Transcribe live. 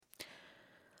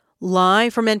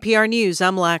Live from NPR News,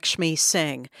 I'm Lakshmi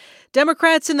Singh.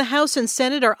 Democrats in the House and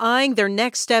Senate are eyeing their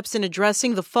next steps in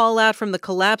addressing the fallout from the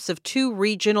collapse of two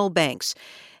regional banks.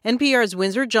 NPR's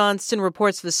Windsor Johnston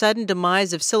reports the sudden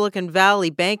demise of Silicon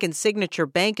Valley Bank and Signature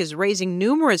Bank is raising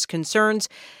numerous concerns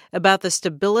about the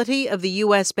stability of the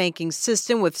U.S. banking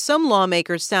system, with some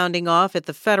lawmakers sounding off at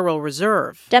the Federal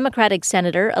Reserve. Democratic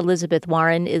Senator Elizabeth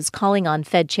Warren is calling on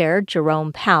Fed Chair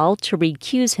Jerome Powell to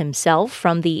recuse himself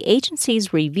from the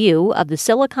agency's review of the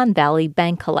Silicon Valley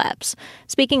Bank collapse.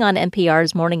 Speaking on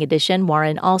NPR's Morning Edition,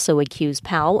 Warren also accused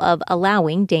Powell of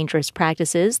allowing dangerous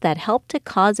practices that helped to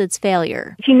cause its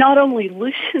failure. He not only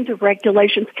loosened the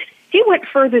regulations, he went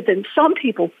further than some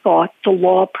people thought the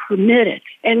law permitted.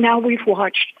 And now we've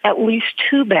watched at least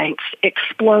two banks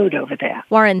explode over that.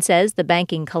 Warren says the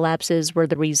banking collapses were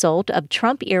the result of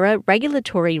Trump-era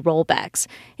regulatory rollbacks.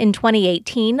 In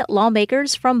 2018,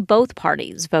 lawmakers from both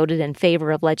parties voted in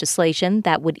favor of legislation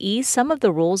that would ease some of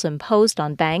the rules imposed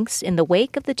on banks in the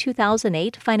wake of the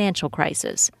 2008 financial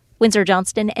crisis. Windsor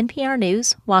Johnston, NPR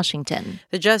News, Washington.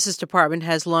 The Justice Department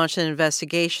has launched an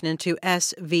investigation into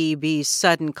SVB's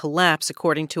sudden collapse,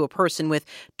 according to a person with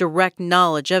direct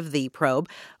knowledge of the probe.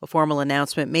 A formal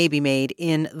announcement may be made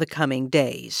in the coming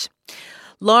days.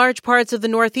 Large parts of the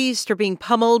Northeast are being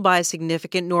pummeled by a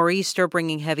significant nor'easter,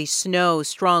 bringing heavy snow,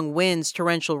 strong winds,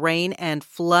 torrential rain, and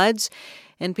floods.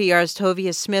 NPR's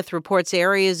Tovia Smith reports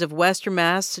areas of western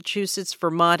Massachusetts,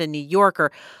 Vermont, and New York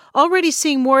are already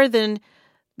seeing more than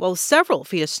several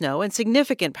feet of snow and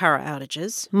significant power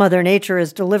outages. Mother Nature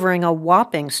is delivering a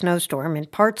whopping snowstorm in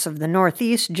parts of the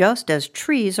Northeast just as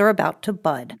trees are about to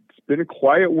bud. It's been a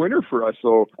quiet winter for us,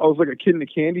 so I was like a kid in a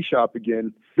candy shop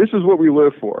again. This is what we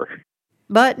live for.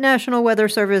 But National Weather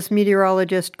Service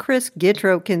meteorologist Chris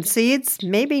Gittro concedes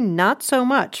maybe not so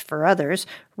much for others.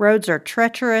 Roads are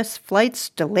treacherous, flights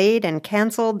delayed and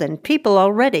canceled, and people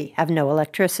already have no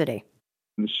electricity.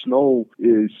 The snow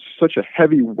is such a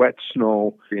heavy, wet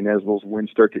snow, and as those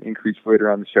winds start to increase later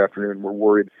on this afternoon, we're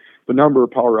worried the number of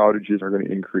power outages are going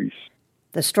to increase.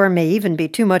 The storm may even be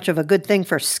too much of a good thing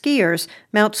for skiers.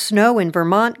 Mount Snow in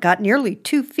Vermont got nearly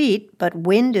 2 feet, but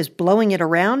wind is blowing it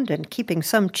around and keeping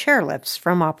some chairlifts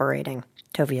from operating.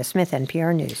 Tovia Smith,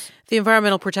 NPR News. The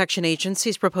Environmental Protection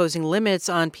Agency is proposing limits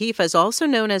on PFAS, also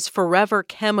known as forever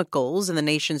chemicals, in the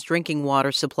nation's drinking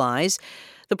water supplies.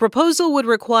 The proposal would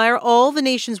require all the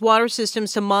nation's water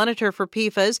systems to monitor for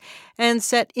PFAS and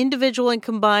set individual and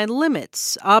combined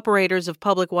limits. Operators of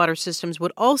public water systems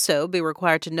would also be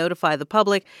required to notify the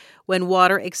public when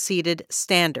water exceeded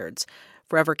standards.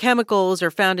 Forever chemicals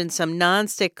are found in some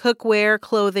nonstick cookware,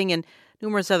 clothing, and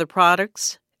numerous other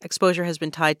products. Exposure has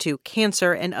been tied to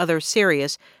cancer and other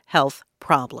serious health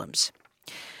problems.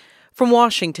 From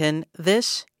Washington,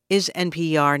 this is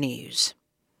NPR News.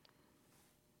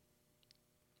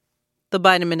 The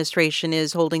Biden administration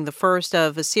is holding the first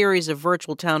of a series of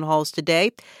virtual town halls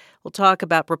today. We'll talk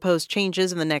about proposed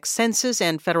changes in the next census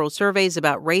and federal surveys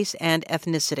about race and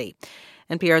ethnicity.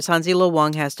 NPR's Hanzila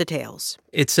Wang has details.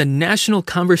 It's a national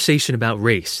conversation about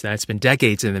race that's been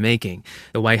decades in the making.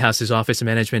 The White House's Office of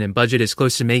Management and Budget is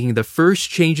close to making the first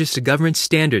changes to government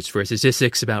standards for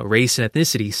statistics about race and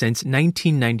ethnicity since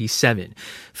 1997.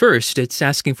 First, it's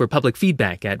asking for public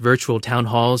feedback at virtual town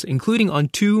halls, including on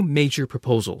two major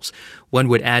proposals. One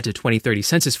would add to 2030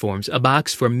 census forms a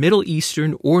box for Middle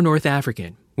Eastern or North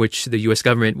African, which the U.S.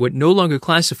 government would no longer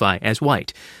classify as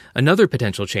white. Another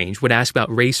potential change would ask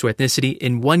about race or ethnicity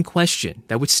in one question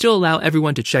that would still allow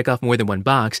everyone to check off more than one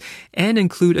box and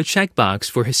include a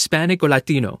checkbox for Hispanic or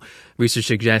Latino. Research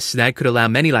suggests that could allow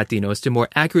many Latinos to more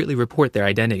accurately report their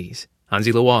identities.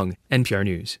 Hanzila Wang, NPR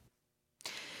News.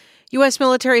 U.S.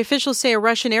 military officials say a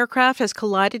Russian aircraft has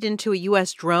collided into a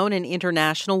U.S. drone in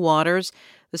international waters.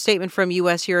 The statement from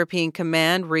U.S. European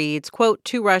Command reads, quote,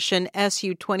 two Russian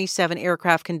Su-27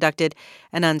 aircraft conducted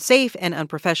an unsafe and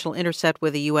unprofessional intercept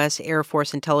with a U.S. Air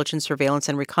Force intelligence, surveillance,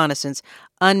 and reconnaissance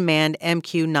unmanned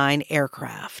MQ-9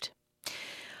 aircraft.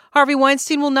 Harvey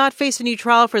Weinstein will not face a new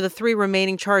trial for the 3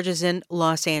 remaining charges in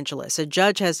Los Angeles. A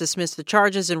judge has dismissed the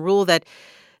charges and ruled that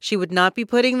she would not be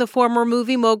putting the former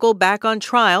movie mogul back on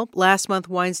trial. Last month,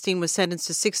 Weinstein was sentenced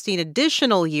to 16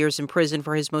 additional years in prison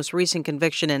for his most recent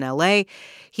conviction in L.A.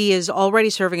 He is already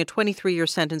serving a 23-year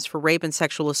sentence for rape and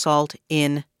sexual assault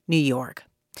in New York.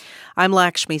 I'm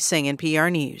Lakshmi Singh,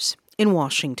 NPR News in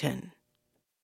Washington.